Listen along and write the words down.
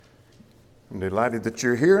I'm delighted that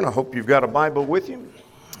you're here, and I hope you've got a Bible with you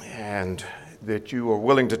and that you are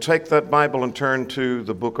willing to take that Bible and turn to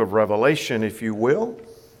the book of Revelation, if you will.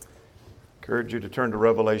 I encourage you to turn to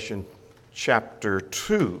Revelation chapter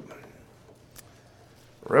 2.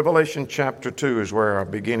 Revelation chapter 2 is where our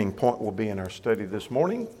beginning point will be in our study this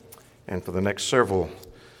morning and for the next several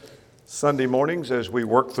Sunday mornings as we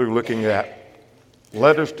work through looking at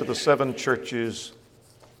letters to the seven churches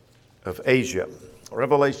of Asia.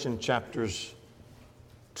 Revelation chapters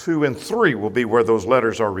 2 and 3 will be where those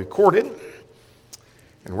letters are recorded.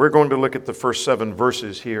 And we're going to look at the first 7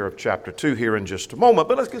 verses here of chapter 2 here in just a moment.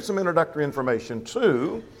 But let's get some introductory information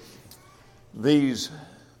to these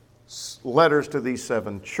letters to these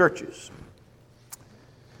 7 churches.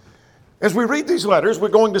 As we read these letters, we're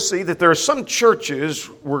going to see that there are some churches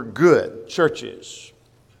were good churches.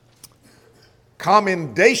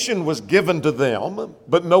 Commendation was given to them,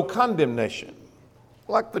 but no condemnation.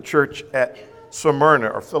 Like the church at Smyrna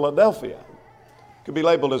or Philadelphia. Could be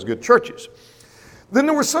labeled as good churches. Then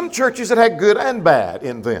there were some churches that had good and bad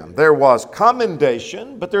in them. There was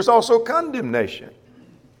commendation, but there's also condemnation.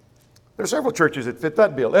 There are several churches that fit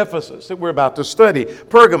that bill. Ephesus, that we're about to study.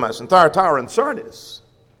 Pergamos and Thyatira and Sardis.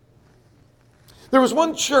 There was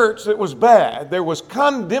one church that was bad. There was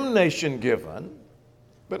condemnation given,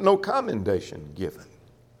 but no commendation given.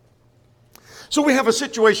 So we have a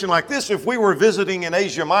situation like this. If we were visiting in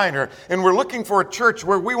Asia Minor and we're looking for a church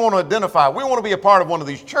where we want to identify, we want to be a part of one of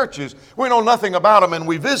these churches, we know nothing about them, and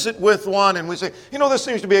we visit with one and we say, you know, this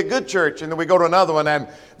seems to be a good church, and then we go to another one and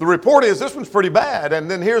the report is this one's pretty bad, and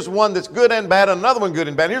then here's one that's good and bad, and another one good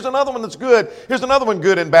and bad. Here's another one that's good, here's another one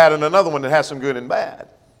good and bad, and another one that has some good and bad.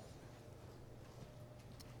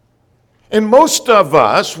 And most of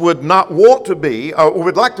us would not want to be, or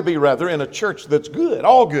would like to be rather, in a church that's good,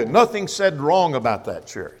 all good. Nothing said wrong about that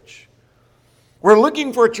church. We're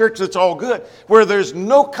looking for a church that's all good, where there's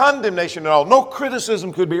no condemnation at all, no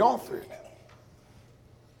criticism could be offered.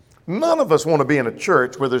 None of us want to be in a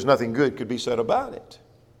church where there's nothing good could be said about it.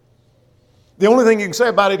 The only thing you can say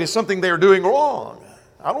about it is something they're doing wrong.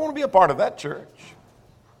 I don't want to be a part of that church.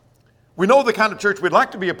 We know the kind of church we'd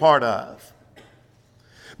like to be a part of.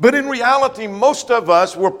 But in reality, most of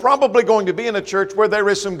us were probably going to be in a church where there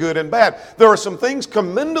is some good and bad. There are some things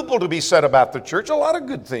commendable to be said about the church, a lot of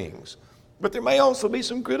good things. But there may also be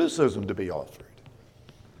some criticism to be offered,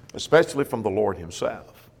 especially from the Lord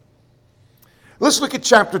himself. Let's look at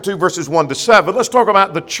chapter 2, verses 1 to 7. Let's talk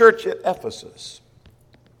about the church at Ephesus,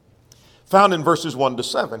 found in verses 1 to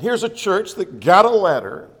 7. Here's a church that got a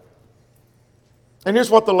letter. And here's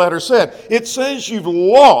what the letter said. It says you've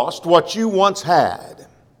lost what you once had.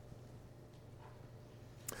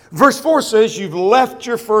 Verse 4 says you've left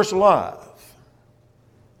your first love.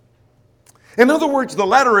 In other words, the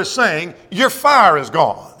letter is saying your fire is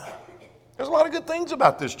gone. There's a lot of good things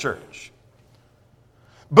about this church.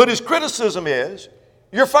 But his criticism is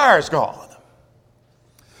your fire is gone.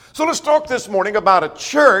 So let's talk this morning about a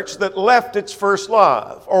church that left its first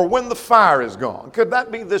love, or when the fire is gone. Could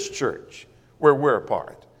that be this church where we're a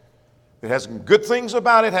part? It has some good things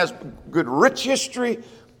about it, has good rich history,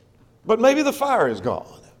 but maybe the fire is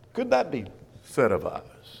gone. Could that be said of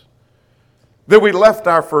us? That we left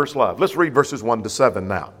our first love. Let's read verses 1 to 7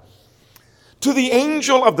 now. To the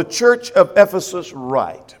angel of the church of Ephesus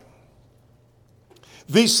write.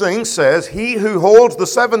 These things says, he who holds the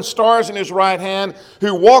 7 stars in his right hand,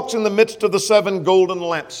 who walks in the midst of the 7 golden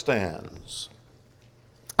lampstands.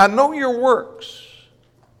 I know your works,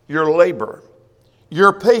 your labor,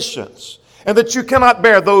 your patience, and that you cannot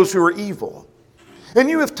bear those who are evil. And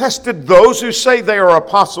you have tested those who say they are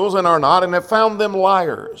apostles and are not, and have found them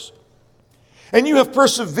liars. And you have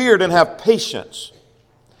persevered and have patience,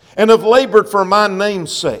 and have labored for my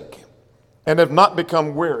name's sake, and have not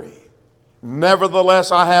become weary.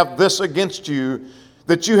 Nevertheless, I have this against you,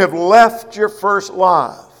 that you have left your first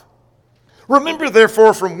love. Remember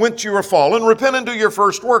therefore from whence you are fallen, repent and do your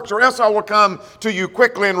first works, or else I will come to you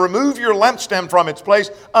quickly and remove your lampstand from its place,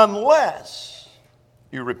 unless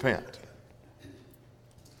you repent.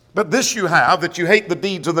 But this you have, that you hate the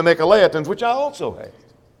deeds of the Nicolaitans, which I also hate.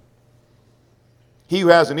 He who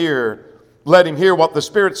has an ear, let him hear what the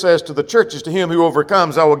Spirit says to the churches. To him who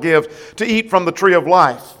overcomes, I will give to eat from the tree of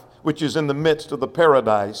life, which is in the midst of the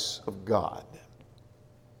paradise of God.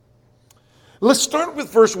 Let's start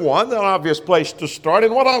with verse 1, an obvious place to start.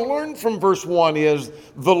 And what I learned from verse 1 is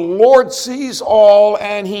the Lord sees all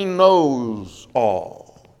and he knows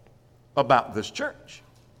all about this church.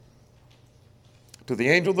 To the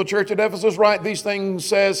angel of the church at Ephesus write, these things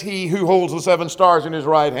says he who holds the 7 stars in his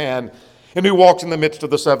right hand and who walks in the midst of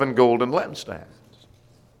the 7 golden lampstands.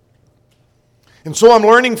 And so I'm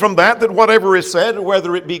learning from that whatever is said,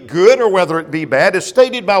 whether it be good or whether it be bad, is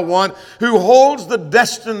stated by one who holds the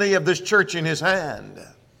destiny of this church in his hand.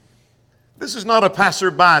 This is not a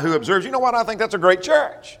passerby who observes, you know what, I think that's a great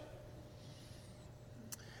church.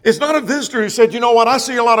 It's not a visitor who said, you know what, I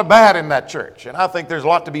see a lot of bad in that church, and I think there's a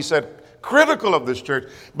lot to be said critical of this church.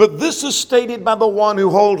 But this is stated by the one who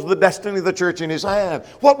holds the destiny of the church in his hand.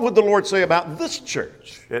 What would the Lord say about this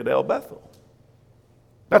church at El Bethel?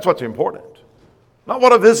 That's what's important. Not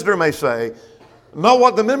what a visitor may say, not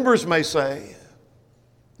what the members may say,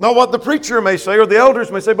 not what the preacher may say or the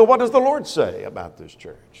elders may say, but what does the Lord say about this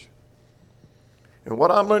church? And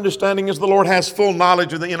what I'm understanding is the Lord has full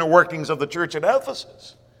knowledge of the inner workings of the church at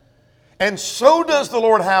Ephesus. And so does the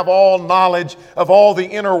Lord have all knowledge of all the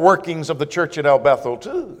inner workings of the church at El Bethel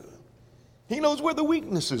too. He knows where the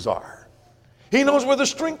weaknesses are. He knows where the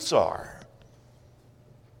strengths are.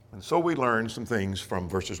 And so we learn some things from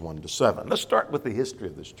verses 1 to 7. Let's start with the history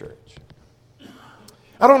of this church.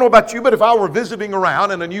 I don't know about you, but if I were visiting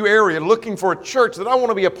around in a new area looking for a church that I want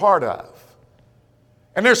to be a part of,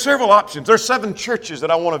 and there's several options. There's 7 churches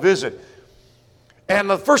that I want to visit. And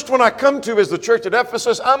the first one I come to is the church at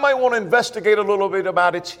Ephesus. I might want to investigate a little bit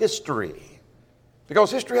about its history,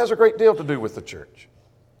 because history has a great deal to do with the church.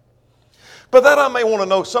 But then I may want to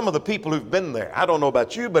know some of the people who've been there. I don't know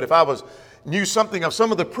about you, but if I knew something of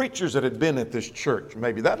some of the preachers that had been at this church,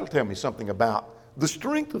 maybe that'll tell me something about the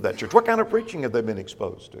strength of that church. What kind of preaching have they been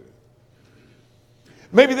exposed to?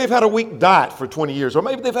 Maybe they've had a weak diet for 20 years, or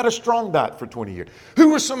maybe they've had a strong diet for 20 years.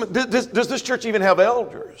 Does this church even have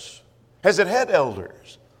elders? Has it had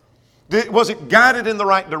elders? Was it guided in the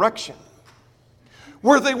right direction?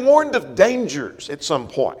 Were they warned of dangers at some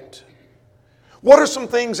point? What are some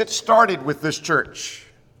things that started with this church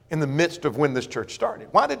in the midst of when this church started?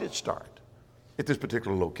 Why did it start at this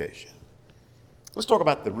particular location? Let's talk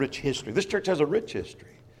about the rich history. This church has a rich history.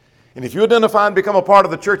 And if you identify and become a part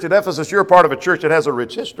of the church at Ephesus, you're a part of a church that has a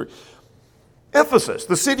rich history. Ephesus,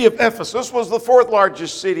 the city of Ephesus, was the 4th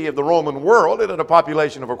largest city of the Roman world. It had a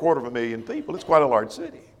population of 250,000 people. It's quite a large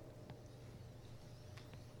city.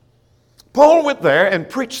 Paul went there and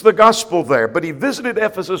preached the gospel there, but he visited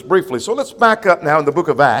Ephesus briefly. So let's back up now in the book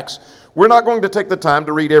of Acts. We're not going to take the time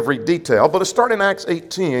to read every detail, but let's start in Acts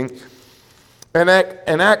 18. And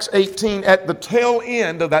in Acts 18, at the tail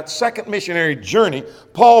end of that second missionary journey,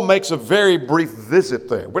 Paul makes a very brief visit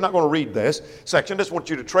there. We're not going to read this section. I just want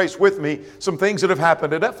you to trace with me some things that have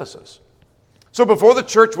happened at Ephesus. So before the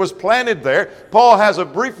church was planted there, Paul has a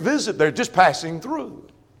brief visit there, just passing through.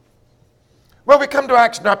 Well, we come to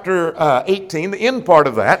Acts chapter 18, the end part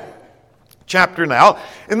of that chapter now.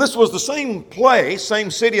 And this was the same place,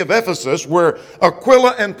 same city of Ephesus, where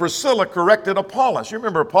Aquila and Priscilla corrected Apollos. You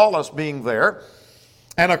remember Apollos being there.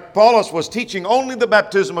 And Apollos was teaching only the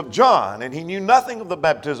baptism of John, and he knew nothing of the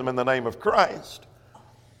baptism in the name of Christ.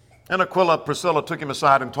 And Aquila and Priscilla took him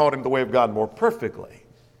aside and taught him the way of God more perfectly.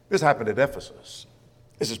 This happened at Ephesus.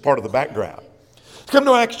 This is part of the background. Come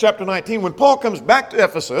to Acts chapter 19. When Paul comes back to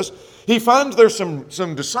Ephesus, he finds there's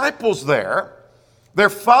some disciples there. They're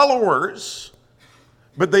followers,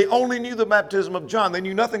 but they only knew the baptism of John. They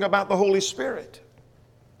knew nothing about the Holy Spirit.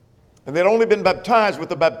 And they'd only been baptized with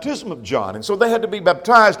the baptism of John. And so they had to be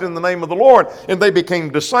baptized in the name of the Lord, and they became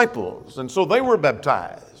disciples. And so they were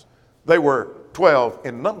baptized. They were 12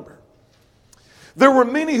 in number. There were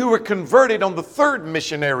many who were converted on the 3rd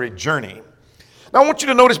missionary journey. Now I want you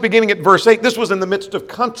to notice beginning at verse 8, this was in the midst of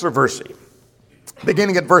controversy.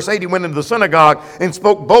 Beginning at verse 8, he went into the synagogue and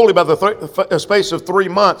spoke boldly by the space of 3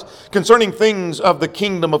 months concerning things of the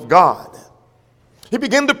kingdom of God. He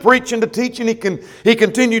began to preach and to teach, and he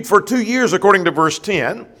continued for 2 years, according to verse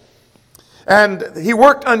 10. And he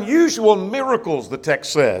worked unusual miracles, the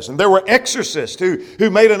text says. And there were exorcists who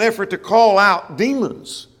made an effort to call out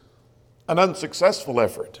demons, an unsuccessful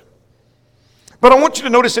effort. But I want you to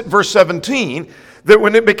notice at verse 17 that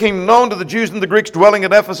when it became known to the Jews and the Greeks dwelling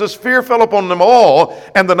at Ephesus, fear fell upon them all,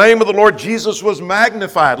 and the name of the Lord Jesus was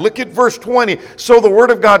magnified. Look at verse 20. So the word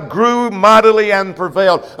of God grew mightily and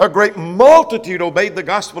prevailed. A great multitude obeyed the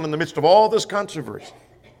gospel in the midst of all this controversy.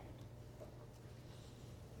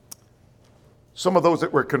 Some of those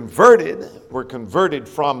that were converted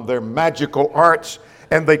from their magical arts,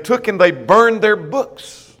 and they took and they burned their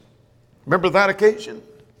books. Remember that occasion?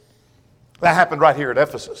 That happened right here at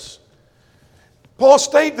Ephesus. Paul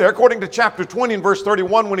stayed there, according to chapter 20 and verse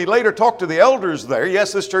 31, when he later talked to the elders there.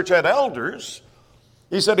 Yes, this church had elders.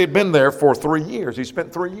 He said he'd been there for 3 years. He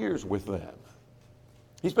spent 3 years with them.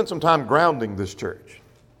 He spent some time grounding this church.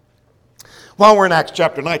 While we're in Acts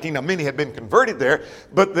chapter 19, now many had been converted there,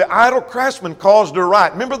 but the idle craftsmen caused a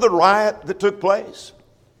riot. Remember the riot that took place?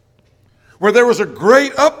 where there was a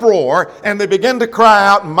great uproar, and they began to cry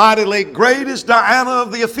out mightily, "Great is Diana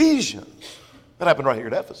of the Ephesians." That happened right here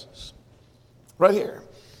at Ephesus. Right here.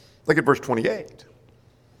 Look at verse 28.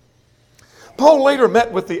 Paul later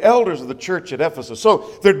met with the elders of the church at Ephesus. So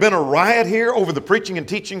there'd been a riot here over the preaching and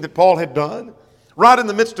teaching that Paul had done. Right in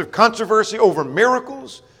the midst of controversy over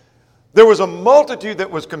miracles, there was a multitude that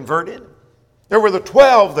was converted. There were the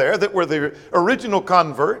 12 there that were the original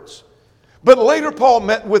converts. But later Paul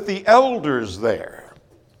met with the elders there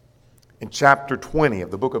in chapter 20 of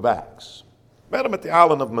the book of Acts. Met them at the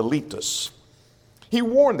island of Miletus. He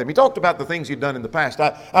warned them. He talked about the things he'd done in the past.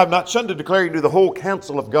 I have not shunned to declare you to the whole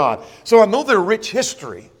counsel of God. So I know their rich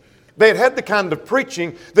history. They had had the kind of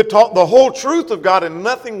preaching that taught the whole truth of God and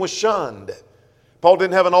nothing was shunned. Paul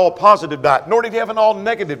didn't have an all positive diet, nor did he have an all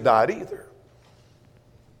negative diet either.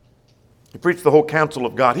 He preached the whole counsel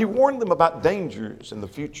of God. He warned them about dangers in the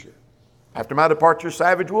future. After my departure,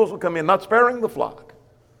 savage wolves will come in, not sparing the flock.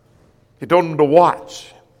 He told them to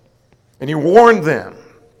watch. And he warned them.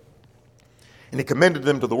 And he commended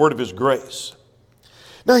them to the word of his grace.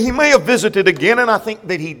 Now, he may have visited again, and I think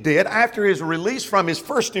that he did, after his release from his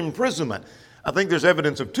first imprisonment. I think there's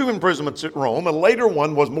evidence of 2 imprisonments at Rome. A later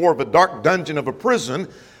one was more of a dark dungeon of a prison.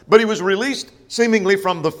 But he was released seemingly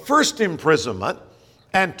from the first imprisonment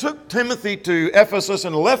and took Timothy to Ephesus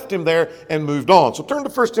and left him there and moved on. So turn to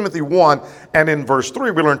 1 Timothy 1, and in verse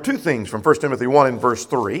 3, we learn 2 things from 1 Timothy 1 and verse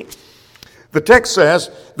 3. The text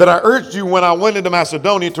says that I urged you when I went into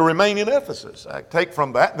Macedonia to remain in Ephesus. I take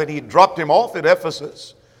from that he dropped him off at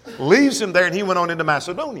Ephesus, leaves him there, and he went on into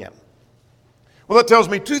Macedonia. Well, that tells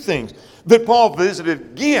me 2 things. That Paul visited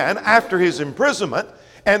again after his imprisonment,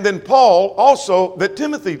 and then Paul also, that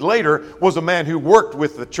Timothy later was a man who worked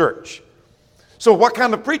with the church. So what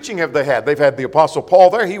kind of preaching have they had? They've had the Apostle Paul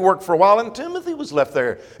there. He worked for a while, and Timothy was left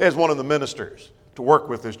there as one of the ministers to work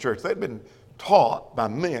with this church. They'd been taught by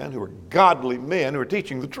men who were godly men who were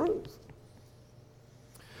teaching the truth.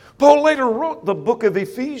 Paul later wrote the book of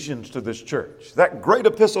Ephesians to this church, that great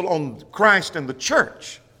epistle on Christ and the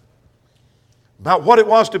church, about what it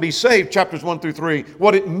was to be saved, chapters 1 through 3,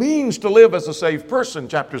 what it means to live as a saved person,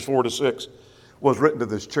 chapters 4 to 6, was written to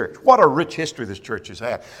this church. What a rich history this church has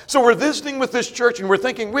had. So we're visiting with this church and we're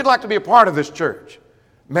thinking we'd like to be a part of this church.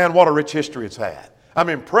 Man, what a rich history it's had. I'm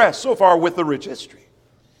impressed so far with the rich history.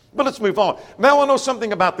 But let's move on. Now I want to know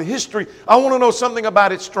something about the history. I want to know something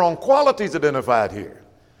about its strong qualities identified here.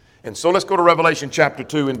 And so let's go to Revelation chapter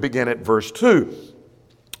 2 and begin at verse 2.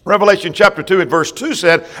 Revelation chapter 2 and verse 2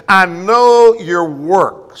 said, I know your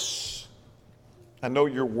works. I know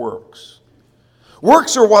your works.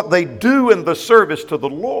 Works are what they do in the service to the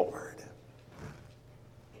Lord.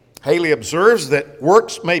 Haley observes that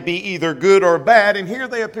works may be either good or bad, and here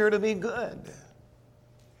they appear to be good.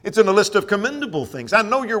 It's in a list of commendable things. I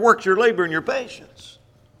know your works, your labor, and your patience.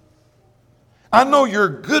 I know your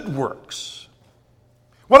good works.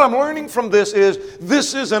 What I'm learning from this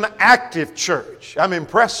is an active church. I'm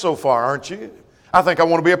impressed so far, aren't you? I think I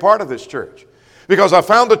want to be a part of this church. Because I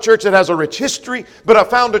found a church that has a rich history, but I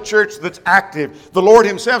found a church that's active. The Lord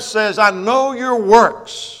himself says, I know your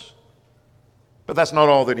works. But that's not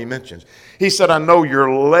all that he mentions. He said, I know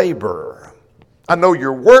your labor. I know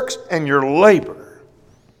your works and your labor.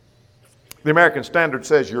 The American Standard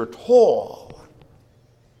says your toil.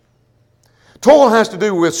 Toil has to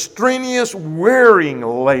do with strenuous, wearing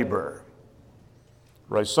labor.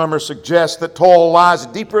 Ray Summers suggests that toil lies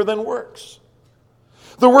deeper than works.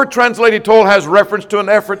 The word translated toil has reference to an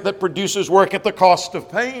effort that produces work at the cost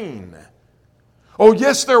of pain. Oh,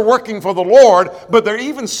 yes, they're working for the Lord, but they're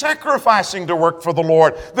even sacrificing to work for the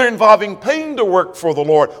Lord. They're involving pain to work for the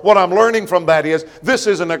Lord. What I'm learning from that is this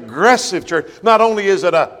is an aggressive church. Not only is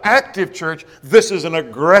it an active church, this is an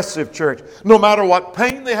aggressive church. No matter what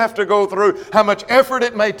pain they have to go through, how much effort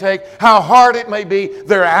it may take, how hard it may be,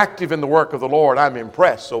 they're active in the work of the Lord. I'm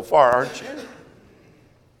impressed so far, aren't you?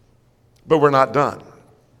 But we're not done.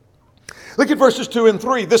 Look at verses 2 and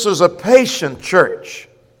 3. This is a patient church.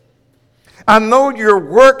 I know your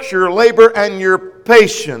works, your labor, and your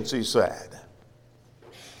patience, he said.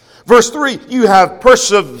 Verse 3, you have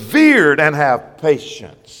persevered and have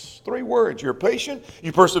patience. 3 words. You're patient,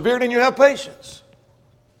 you persevered, and you have patience.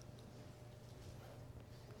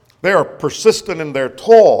 They are persistent in their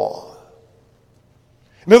toil.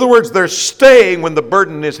 In other words, they're staying when the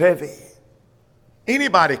burden is heavy.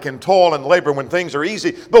 Anybody can toil and labor when things are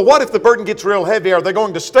easy. But what if the burden gets real heavy? Are they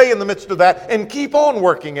going to stay in the midst of that and keep on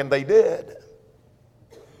working? And they did.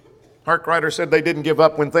 Hark Ryder said they didn't give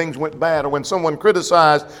up when things went bad or when someone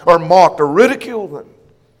criticized or mocked or ridiculed them.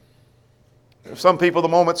 Some people, the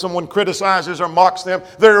moment someone criticizes or mocks them,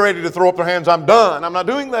 they're ready to throw up their hands. I'm done. I'm not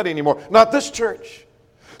doing that anymore. Not this church.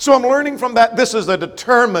 So I'm learning from that. This is a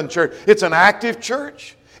determined church. It's an active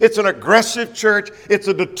church. It's an aggressive church. It's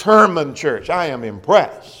a determined church. I am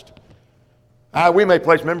impressed. We may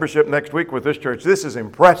place membership next week with this church. This is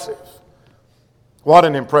impressive. What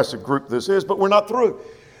an impressive group this is, but we're not through.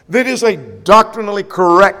 That is a doctrinally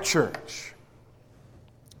correct church.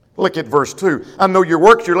 Look at verse 2. I know your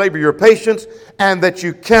works, your labor, your patience, and that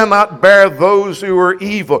you cannot bear those who are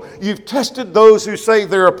evil. You've tested those who say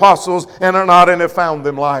they're apostles and are not, and have found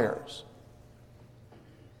them liars.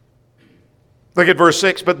 Look at verse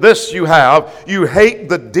 6. But this you have, you hate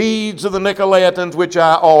the deeds of the Nicolaitans, which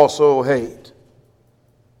I also hate.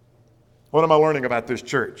 What am I learning about this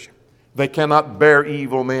church? They cannot bear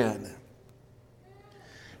evil men.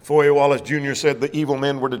 Foy Wallace Jr. said the evil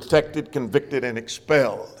men were detected, convicted, and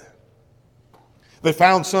expelled. They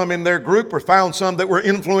found some in their group, or found some that were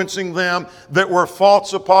influencing them, that were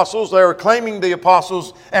false apostles. They were claiming the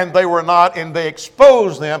apostles, and they were not, and they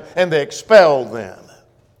exposed them, and they expelled them.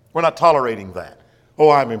 We're not tolerating that. Oh,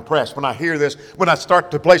 I'm impressed. When I hear this, when I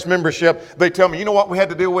start to place membership, they tell me, you know what we had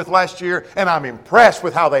to deal with last year? And I'm impressed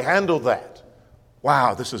with how they handled that.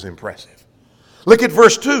 Wow, this is impressive. Look at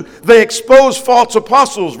verse 2. They expose false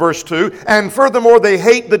apostles, verse 2, and furthermore, they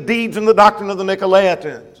hate the deeds and the doctrine of the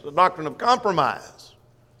Nicolaitans, the doctrine of compromise.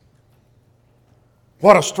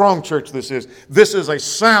 What a strong church this is. This is a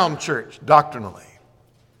sound church doctrinally.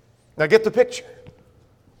 Now get the picture.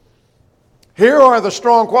 Here are the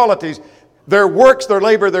strong qualities. Their works, their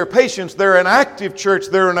labor, their patience. They're an active church.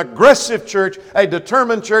 They're an aggressive church, a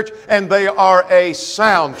determined church, and they are a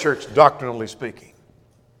sound church, doctrinally speaking.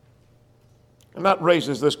 And that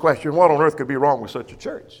raises this question, what on earth could be wrong with such a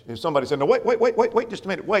church? If somebody said, no, wait just a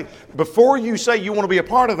minute, wait. Before you say you want to be a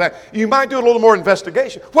part of that, you might do a little more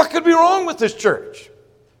investigation. What could be wrong with this church?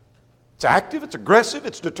 It's active, it's aggressive,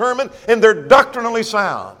 it's determined, and they're doctrinally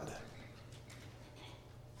sound.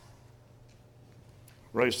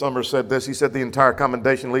 Ray Summers said this. He said the entire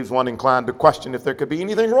commendation leaves one inclined to question if there could be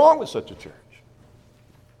anything wrong with such a church.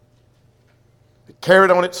 It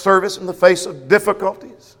carried on its service in the face of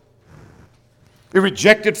difficulties. It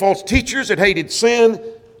rejected false teachers. It hated sin.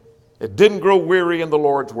 It didn't grow weary in the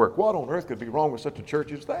Lord's work. What on earth could be wrong with such a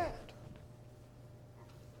church as that?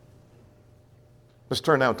 Let's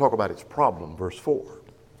turn now and talk about its problem, verse 4.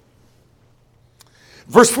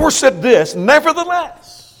 Verse 4 said this,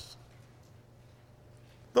 nevertheless.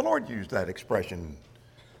 The Lord used that expression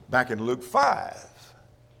back in Luke 5.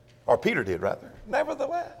 Or Peter did, rather.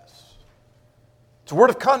 Nevertheless. It's a word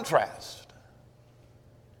of contrast.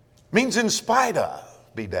 Means in spite of,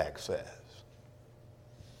 Bedak says.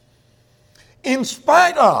 In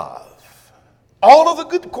spite of all of the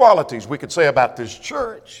good qualities we could say about this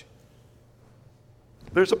church,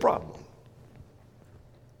 there's a problem.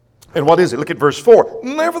 And what is it? Look at verse 4.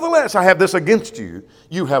 Nevertheless, I have this against you.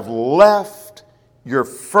 You have left your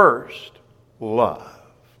first love.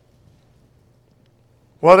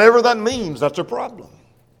 Whatever that means, that's a problem.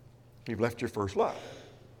 You've left your first love.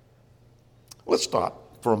 Let's stop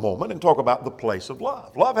for a moment and talk about the place of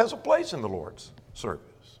love. Love has a place in the Lord's service.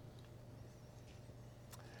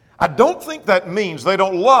 I don't think that means they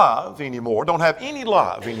don't love anymore, don't have any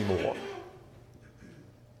love anymore.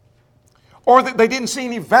 Or that they didn't see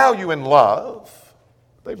any value in love.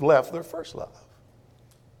 They've left their first love.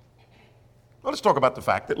 Well, let's talk about the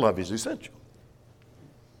fact that love is essential.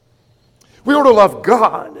 We ought to love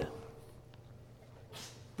God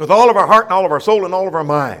with all of our heart and all of our soul and all of our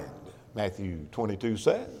mind. Matthew 22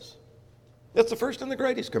 says. That's the first and the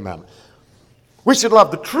greatest commandment. We should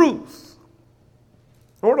love the truth.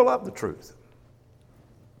 We ought to love the truth.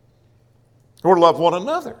 We ought to love one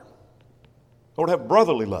another. We ought to have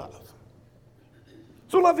brotherly love.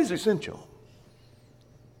 So love is essential.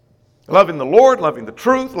 Loving the Lord, loving the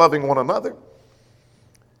truth, loving one another.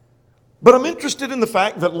 But I'm interested in the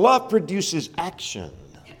fact that love produces action.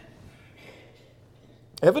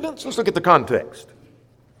 Evidence? Let's look at the context.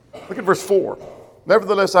 Look at verse 4.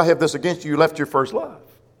 Nevertheless, I have this against you, you left your first love.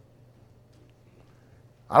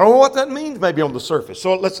 I don't know what that means maybe on the surface.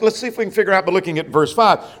 So let's see if we can figure out by looking at verse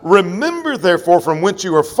 5. Remember, therefore, from whence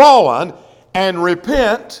you are fallen, and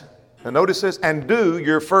repent, and notice this, and do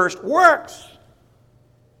your first works.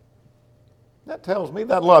 That tells me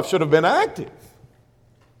that love should have been active.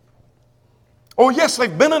 Oh, yes,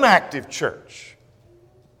 they've been an active church.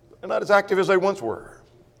 They're not as active as they once were.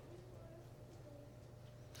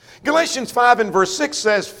 Galatians 5 and verse 6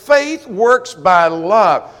 says, faith works by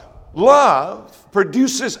love. Love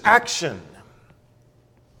produces action.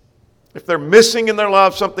 If they're missing in their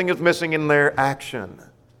love, something is missing in their action.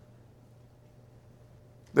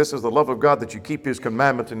 This is the love of God, that you keep His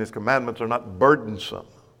commandments, and His commandments are not burdensome.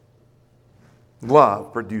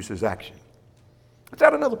 Love produces action. Let's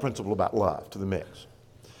add another principle about love to the mix.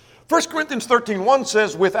 1 Corinthians 13:1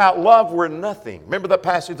 says, without love we're nothing. Remember that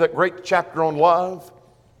passage, that great chapter on love?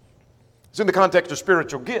 It's in the context of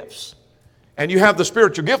spiritual gifts. And you have the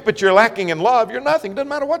spiritual gift, but you're lacking in love, you're nothing. Doesn't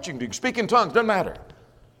matter what you can do. Speak in tongues, doesn't matter.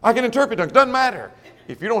 I can interpret tongues, doesn't matter.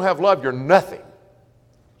 If you don't have love, you're nothing.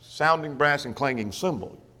 Sounding brass and clanging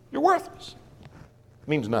cymbal, you're worthless. It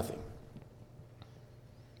means nothing.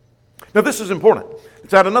 Now this is important.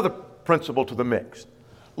 Let's add another principle to the mix.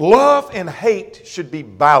 Love and hate should be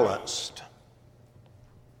balanced.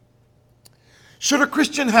 Should a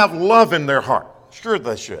Christian have love in their heart? Sure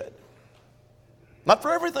they should. Not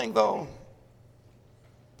for everything, though.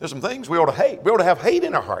 There's some things we ought to hate. We ought to have hate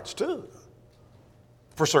in our hearts, too,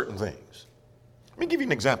 for certain things. Let me give you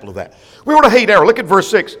an example of that. We ought to hate error. Look at verse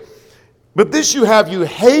 6. But this you have, you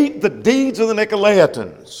hate the deeds of the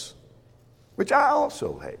Nicolaitans, which I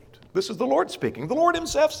also hate. This is the Lord speaking. The Lord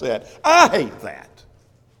Himself said, I hate that.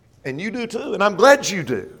 And you do too, and I'm glad you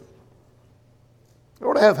do. You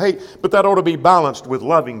ought to have hate, but that ought to be balanced with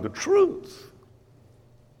loving the truth.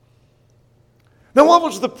 Now, what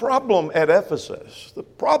was the problem at Ephesus? The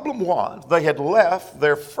problem was they had left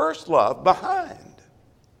their first love behind.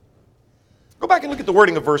 Go back and look at the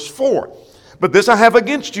wording of verse 4. But this I have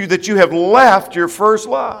against you, that you have left your first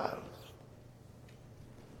love.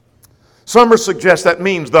 Some suggest that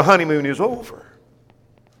means the honeymoon is over.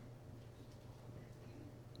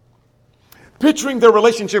 Picturing their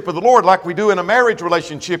relationship with the Lord like we do in a marriage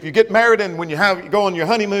relationship. You get married, and when you go on your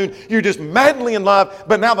honeymoon, you're just madly in love,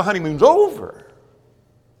 but now the honeymoon's over.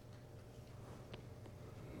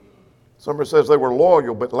 Summer says they were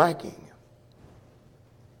loyal but lacking.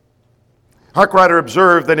 Rader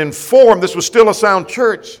observed that in form this was still a sound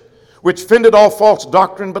church, which fended off false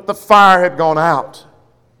doctrine, but the fire had gone out.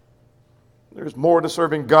 There's more to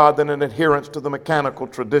serving God than an adherence to the mechanical,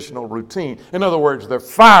 traditional routine. In other words, their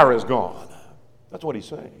fire is gone. That's what he's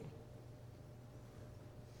saying.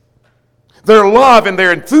 Their love and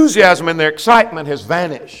their enthusiasm and their excitement has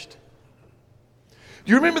vanished.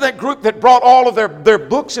 Do you remember that group that brought all of their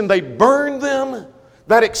books and they burned them?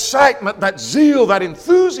 That excitement, that zeal, that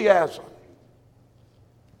enthusiasm.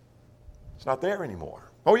 It's not there anymore.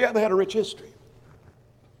 Oh yeah, they had a rich history.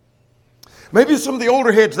 Maybe some of the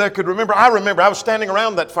older heads there could remember. I remember I was standing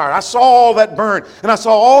around that fire. I saw all that burn, and I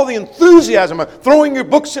saw all the enthusiasm of throwing your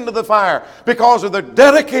books into the fire because of their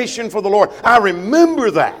dedication for the Lord. I remember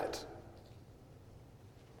that.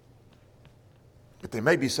 But they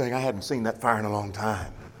may be saying, I hadn't seen that fire in a long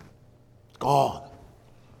time. It's gone.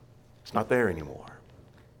 It's not there anymore.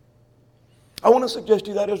 I want to suggest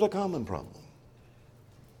to you that is a common problem.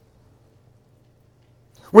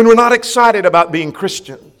 When we're not excited about being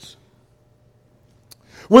Christians,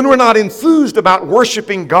 when we're not enthused about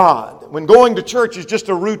worshiping God, when going to church is just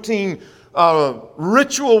a routine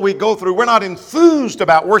ritual we go through, we're not enthused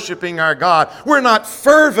about worshiping our God, we're not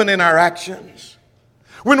fervent in our actions,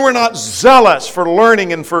 when we're not zealous for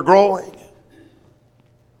learning and for growing.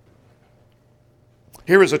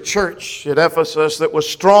 Here is a church at Ephesus that was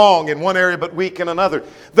strong in one area but weak in another.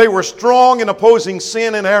 They were strong in opposing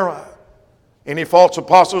sin and error. Any false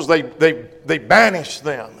apostles, they banished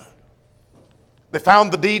them. They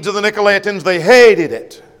found the deeds of the Nicolaitans, they hated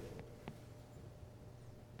it.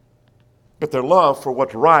 But their love for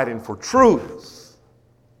what's right and for truth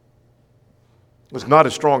was not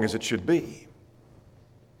as strong as it should be.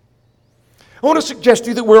 I want to suggest to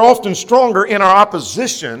you that we're often stronger in our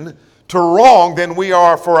opposition to wrong than we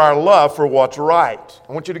are for our love for what's right.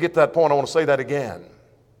 I want you to get to that point. I want to say that again.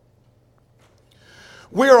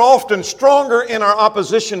 We are often stronger in our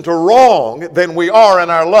opposition to wrong than we are in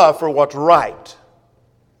our love for what's right.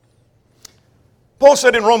 Paul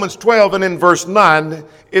said in Romans 12 and in verse 9,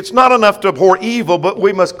 it's not enough to abhor evil, but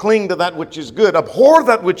we must cling to that which is good. Abhor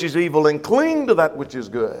that which is evil and cling to that which is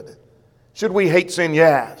good. Should we hate sin?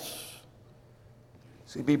 Yes.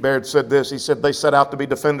 C.B. Baird said this. He said they set out to be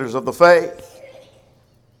defenders of the faith,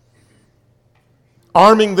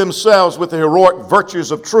 arming themselves with the heroic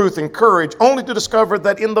virtues of truth and courage, only to discover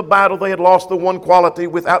that in the battle they had lost the one quality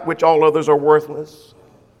without which all others are worthless.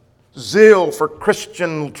 Zeal for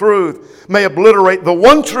Christian truth may obliterate the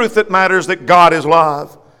one truth that matters, that God is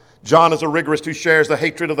love. John is a rigorist who shares the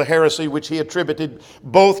hatred of the heresy which he attributed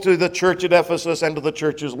both to the church at Ephesus and to the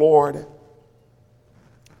church's Lord.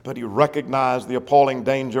 But he recognized the appalling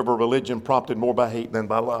danger of a religion prompted more by hate than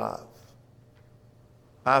by love.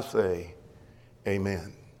 I say,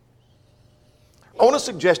 amen. I want to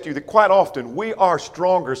suggest to you that quite often we are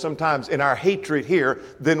stronger sometimes in our hatred here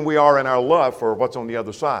than we are in our love for what's on the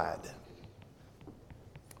other side.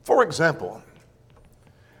 For example,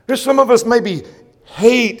 there's some of us maybe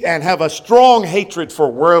hate and have a strong hatred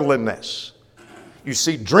for worldliness. You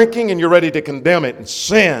see drinking and you're ready to condemn it, and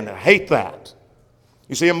sin, I hate that.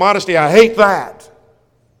 You see immodesty, I hate that.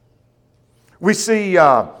 We see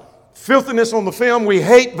filthiness on the film, we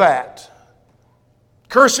hate that.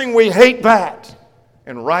 Cursing, we hate that.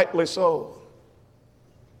 And rightly so.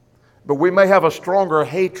 But we may have a stronger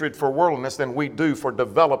hatred for worldliness than we do for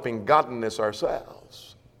developing godliness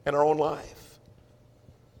ourselves in our own life.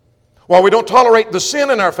 While we don't tolerate the sin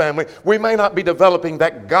in our family, we may not be developing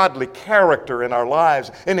that godly character in our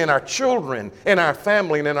lives and in our children, in our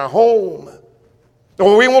family, and in our home.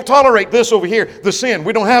 Or we won't tolerate this over here, the sin.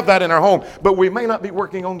 We don't have that in our home, but we may not be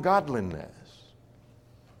working on godliness.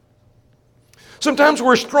 Sometimes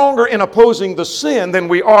we're stronger in opposing the sin than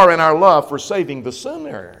we are in our love for saving the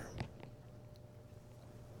sinner.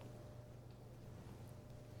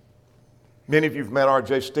 Many of you have met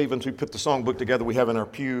R.J. Stevens, who put the songbook together we have in our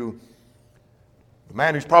pew. The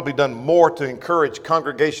man who's probably done more to encourage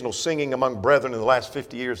congregational singing among brethren in the last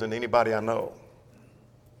 50 years than anybody I know.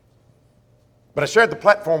 But I shared the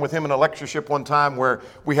platform with him in a lectureship one time where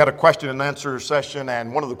we had a question and answer session,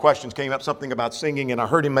 and one of the questions came up something about singing, and I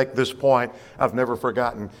heard him make this point I've never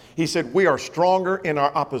forgotten. He said, we are stronger in our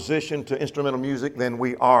opposition to instrumental music than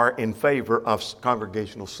we are in favor of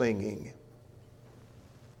congregational singing.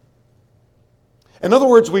 In other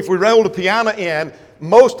words, if we rolled a piano in,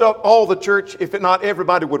 most of all the church, if not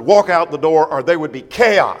everybody, would walk out the door, or there would be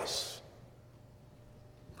chaos.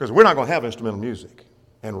 Because we're not going to have instrumental music.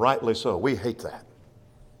 And rightly so. We hate that.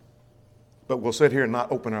 But we'll sit here and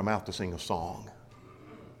not open our mouth to sing a song.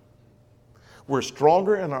 We're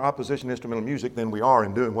stronger in our opposition to instrumental music than we are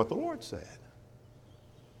in doing what the Lord said.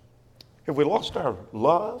 Have we lost our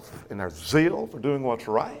love and our zeal for doing what's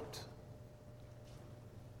right?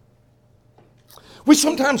 We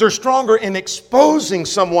sometimes are stronger in exposing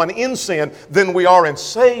someone in sin than we are in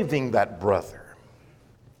saving that brother.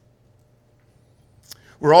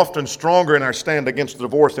 We're often stronger in our stand against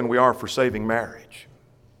divorce than we are for saving marriage.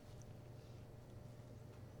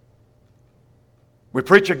 We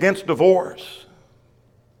preach against divorce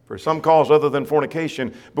for some cause other than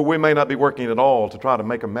fornication, but we may not be working at all to try to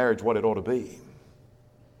make a marriage what it ought to be.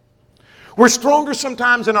 We're stronger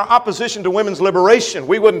sometimes in our opposition to women's liberation.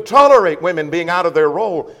 We wouldn't tolerate women being out of their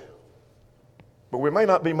role, but we may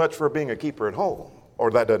not be much for being a keeper at home,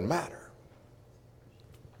 or that doesn't matter.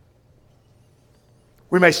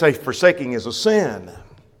 We may say forsaking is a sin,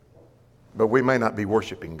 but we may not be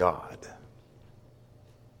worshiping God.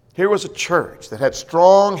 Here was a church that had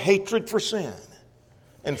strong hatred for sin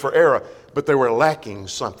and for error, but they were lacking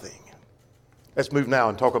something. Let's move now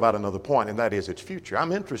and talk about another point, and that is its future.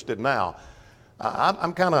 I'm interested now.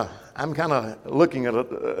 I'm kind of looking at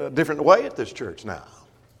a different way at this church now.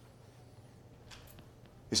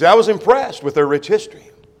 You see, I was impressed with their rich history.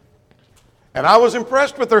 And I was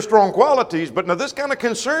impressed with their strong qualities, but now this kind of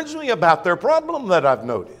concerns me about their problem that I've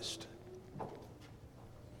noticed.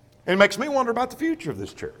 It makes me wonder about the future of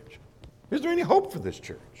this church. Is there any hope for this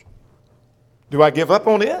church? Do I give up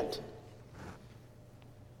on it?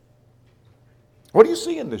 What do you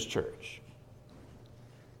see in this church?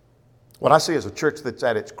 What I see is a church that's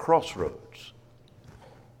at its crossroads.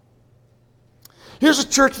 Here's a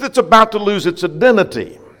church that's about to lose its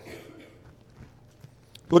identity.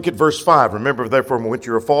 Look at verse 5. Remember, therefore, when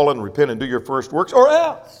you are fallen, repent and do your first works, or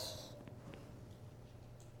else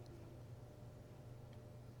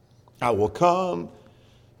I will come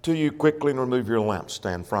to you quickly and remove your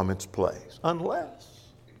lampstand from its place,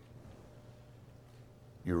 unless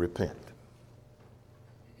you repent.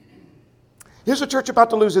 Here's a church about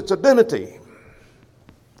to lose its identity.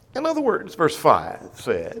 In other words, verse 5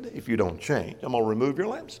 said, if you don't change, I'm going to remove your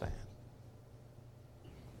lampstand.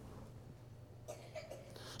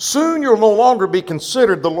 Soon you'll no longer be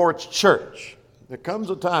considered the Lord's church. There comes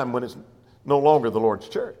a time when it's no longer the Lord's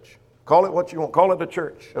church. Call it what you want. Call it a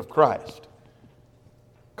church of Christ.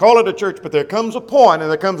 Call it a church, but there comes a point and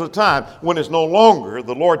there comes a time when it's no longer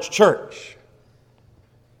the Lord's church.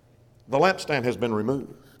 The lampstand has been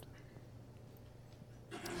removed.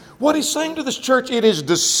 What he's saying to this church, it is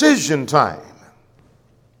decision time.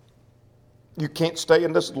 You can't stay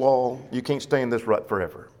in this law. You can't stay in this rut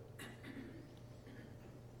forever.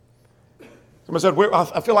 Somebody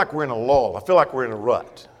said, I feel like we're in a lull. I feel like we're in a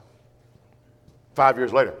rut. 5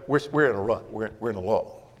 years later, we're in a rut. We're in a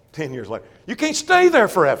lull. 10 years later. You can't stay there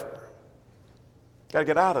forever. Got to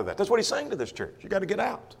get out of that. That's what he's saying to this church. You got to get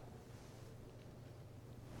out.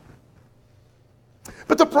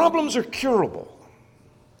 But the problems are curable.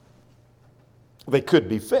 They could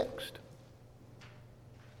be fixed.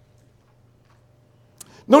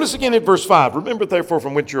 Notice again in verse 5, remember therefore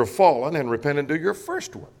from which you are fallen and repent and do your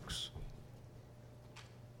first works.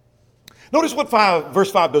 Notice what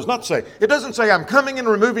verse 5 does not say. It doesn't say, I'm coming and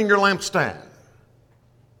removing your lampstand.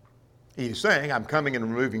 He's saying, I'm coming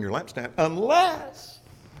and removing your lampstand unless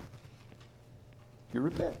you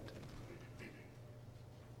repent.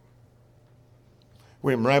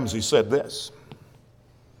 William Ramsey said this,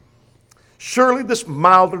 surely this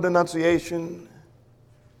milder denunciation,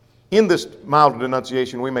 in this milder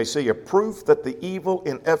denunciation we may see a proof that the evil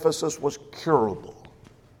in Ephesus was curable.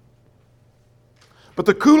 But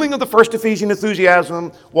the cooling of the first Ephesian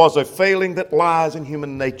enthusiasm was a failing that lies in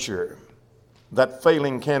human nature. That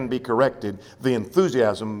failing can be corrected. The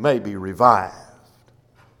enthusiasm may be revived.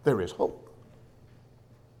 There is hope.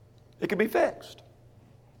 It can be fixed.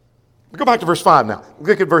 Go back to verse 5 now.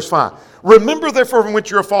 Look at verse 5. Remember therefore from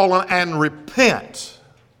which you are fallen and repent.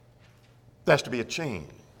 There has to be a change.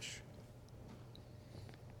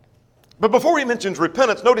 But before he mentions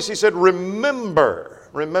repentance, notice he said remember.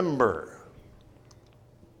 Remember.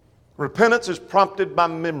 Repentance is prompted by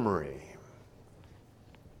memory.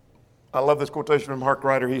 I love this quotation from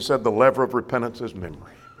Rader. He said, the lever of repentance is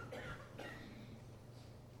memory.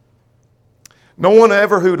 No one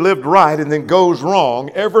ever who lived right and then goes wrong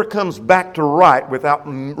ever comes back to right without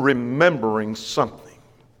remembering something.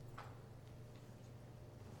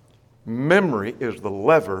 Memory is the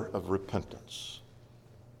lever of repentance.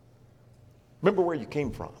 Remember where you came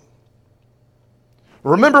from.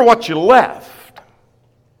 Remember what you left.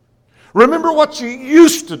 Remember what you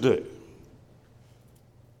used to do.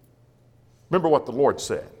 Remember what the Lord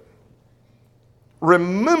said.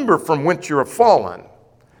 Remember from whence you are fallen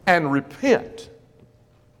and repent.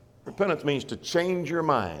 Repentance means to change your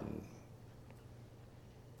mind.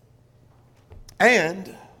 And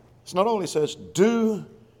it not only says do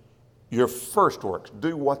your first works,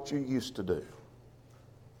 do what you used to do.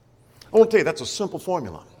 I want to tell you, that's a simple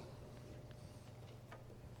formula.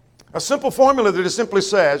 A simple formula that just simply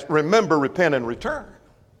says, remember, repent, and return.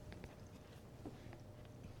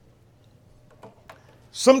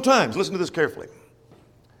 Sometimes, listen to this carefully,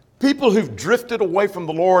 people who've drifted away from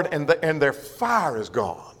the Lord and their fire is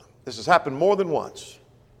gone. This has happened more than once.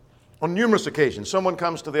 On numerous occasions, someone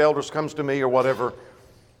comes to the elders, comes to me or whatever,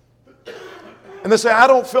 and they say, I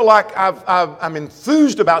don't feel like I'm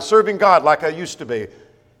enthused about serving God like I used to be.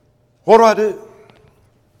 What do?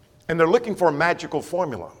 And they're looking for a magical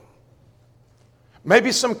formula.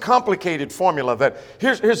 Maybe some complicated formula that,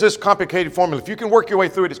 here's this complicated formula. If you can work your way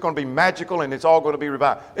through it, it's going to be magical and it's all going to be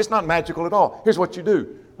revived. It's not magical at all. Here's what you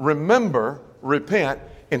do. Remember, repent,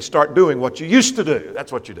 and start doing what you used to do.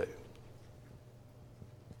 That's what you do. You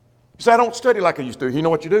say, I don't study like I used to. You know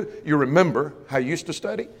what you do? You remember how you used to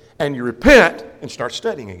study, and you repent and start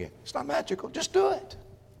studying again. It's not magical. Just do it.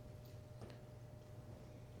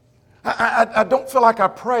 I don't feel like I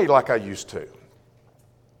pray like I used to.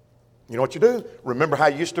 You know what you do? Remember how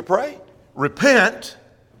you used to pray? Repent.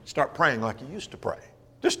 Start praying like you used to pray.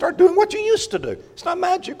 Just start doing what you used to do. It's not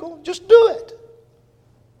magical. Just do it.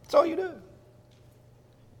 That's all you do.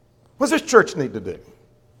 What does this church need to do?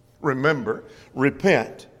 Remember,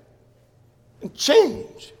 repent, and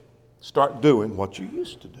change. Start doing what you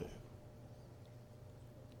used to do.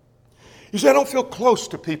 You say, I don't feel close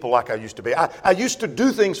to people like I used to be. I used to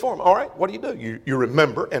do things for them. All right, what do? You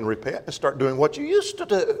remember and repent and start doing what you used to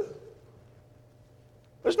do.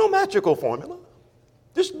 There's no magical formula.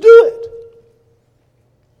 Just do it.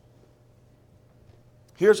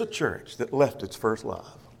 Here's a church that left its first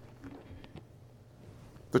love.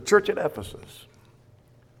 The church at Ephesus.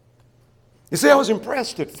 You see, I was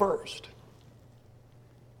impressed at first.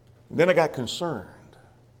 Then I got concerned.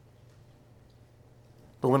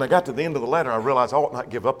 But when I got to the end of the letter, I realized I ought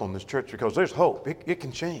not give up on this church because there's hope. It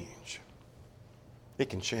can change.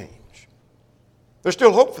 It can change. There's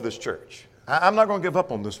still hope for this church. I'm not going to give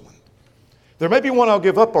up on this one. There may be one I'll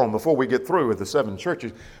give up on before we get through with the 7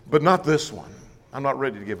 churches, but not this one. I'm not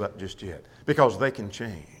ready to give up just yet because they can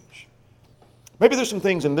change. Maybe there's some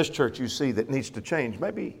things in this church you see that needs to change.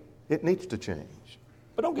 Maybe it needs to change,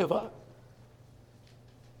 but don't give up.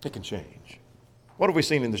 It can change. What have we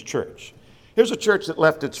seen in this church? Here's a church that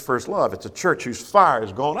left its first love. It's a church whose fire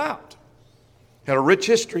has gone out. Had a rich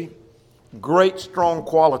history, great strong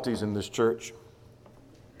qualities in this church.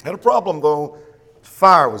 Had a problem, though.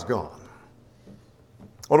 Fire was gone.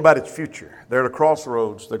 What about its future? They're at a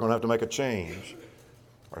crossroads. They're going to have to make a change.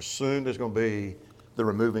 Or soon there's going to be the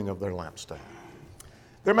removing of their lampstand.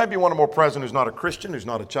 There may be one or more present who's not a Christian, who's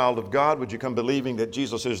not a child of God. Would you come believing that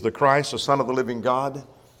Jesus is the Christ, the Son of the living God?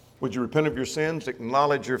 Would you repent of your sins,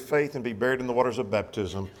 acknowledge your faith, and be buried in the waters of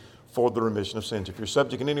baptism for the remission of sins? If you're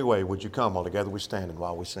subject in any way, would you come while together we stand and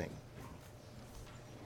while we sing?